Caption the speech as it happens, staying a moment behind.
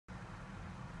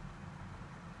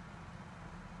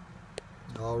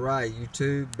Alright,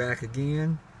 YouTube, back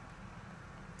again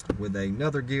with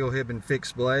another Gil Hibben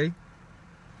fixed blade.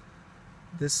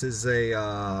 This is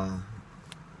a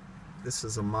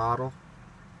model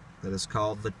that is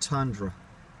called the Tundra.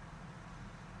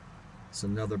 It's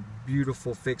another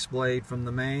beautiful fixed blade from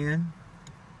the man.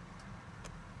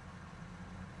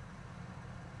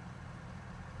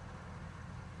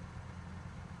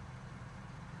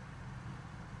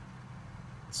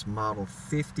 It's model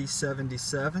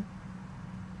 5077.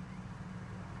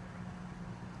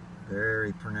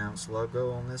 Very pronounced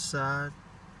logo on this side.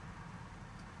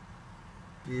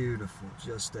 Beautiful,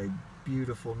 just a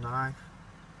beautiful knife.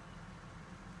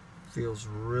 Feels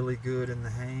really good in the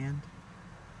hand.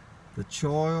 The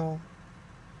choil,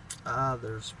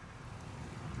 there's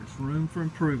room for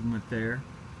improvement there.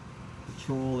 The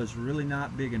choil is really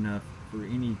not big enough for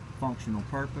any functional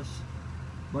purpose,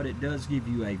 but it does give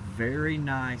you a very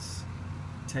nice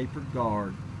tapered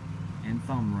guard and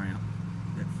thumb ramp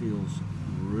that feels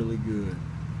really good.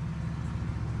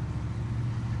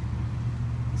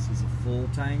 This is a full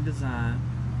tang design.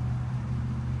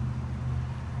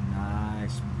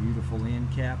 Nice, beautiful end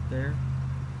cap there.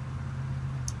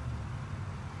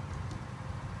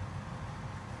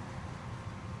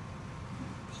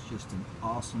 It's just an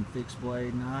awesome fixed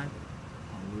blade knife.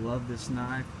 I love this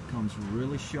knife. It comes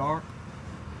really sharp,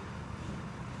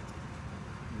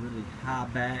 really high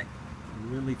back,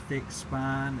 really thick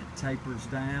spine that tapers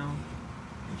down.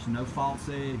 There's no false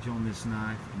edge on this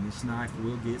knife, and this knife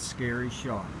will get scary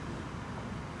sharp.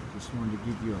 Just wanted to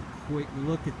give you a quick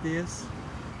look at this.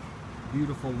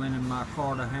 Beautiful linen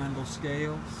micarta handle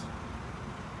scales.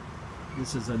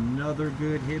 This is another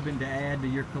good Hibben to add to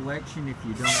your collection if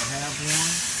you don't have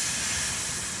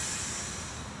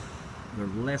one.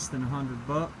 They're less than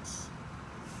 $100.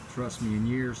 Trust me, in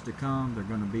years to come, they're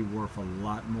going to be worth a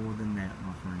lot more than that,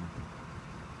 my friend.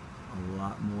 A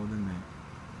lot more than that.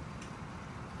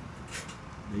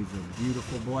 These are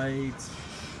beautiful blades.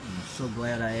 I'm so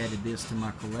glad I added this to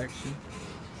my collection.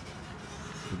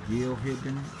 The Gil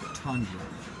Hibben Tundra.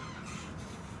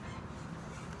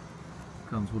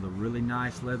 Comes with a really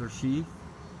nice leather sheath.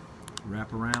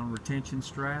 Wraparound retention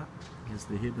strap. Has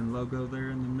the Hibben logo there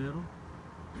in the middle.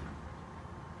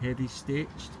 Heavy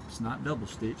stitched. It's not double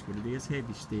stitched, but it is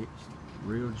heavy stitched.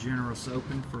 Real generous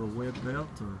open for a web belt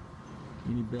or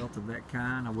any belt of that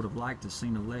kind. I would have liked to have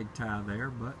seen a leg tie there,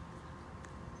 but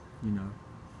you know,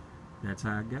 that's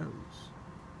how it goes.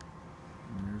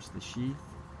 And there's the sheath.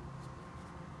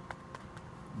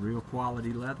 Real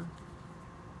quality leather.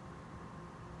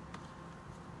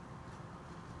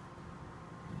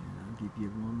 And I'll give you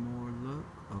one more look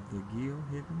of the Gil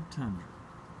Hibben Tundra.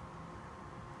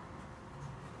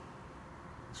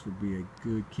 This would be a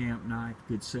good camp knife,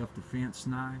 good self-defense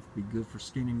knife, be good for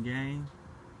skin and game.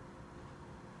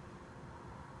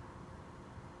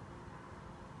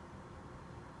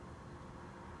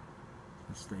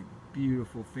 It's a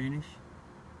beautiful finish.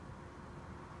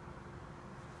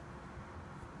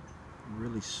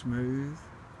 Really smooth.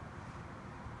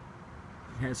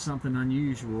 It has something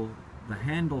unusual. The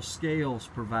handle scales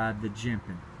provide the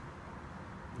jimping.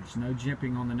 There's no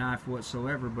jimping on the knife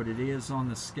whatsoever, but it is on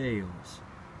the scales.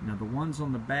 Now the ones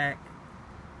on the back,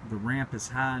 the ramp is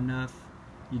high enough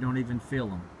you don't even feel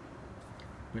them.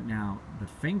 But now the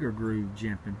finger groove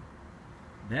jimping,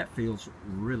 that feels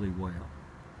really well.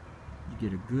 You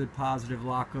get a good positive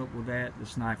lockup with that.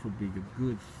 This knife would be a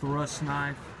good thrust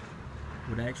knife.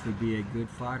 Would actually be a good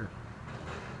fighter.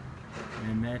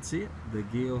 And that's it. The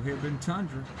Gil Hibben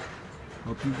Tundra.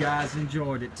 Hope you guys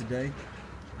enjoyed it today.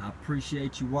 I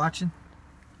appreciate you watching.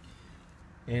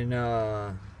 And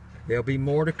there'll be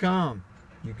more to come.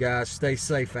 You guys stay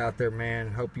safe out there,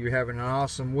 man. Hope you're having an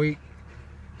awesome week.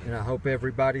 And I hope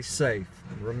everybody's safe.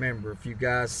 Remember, if you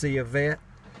guys see a vet,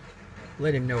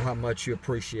 let him know how much you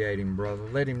appreciate him, brother.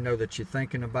 Let him know that you're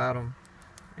thinking about him,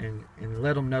 and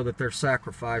let them know that their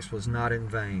sacrifice was not in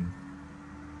vain.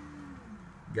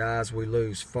 Guys, we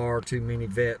lose far too many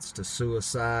vets to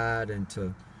suicide and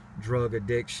to drug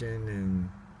addiction, and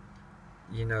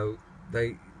you know,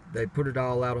 they put it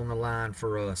all out on the line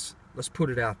for us. Let's put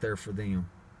it out there for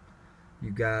them. You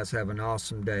guys have an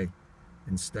awesome day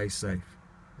and stay safe.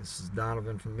 This is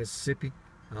Donovan from Mississippi.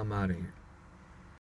 I'm out of here.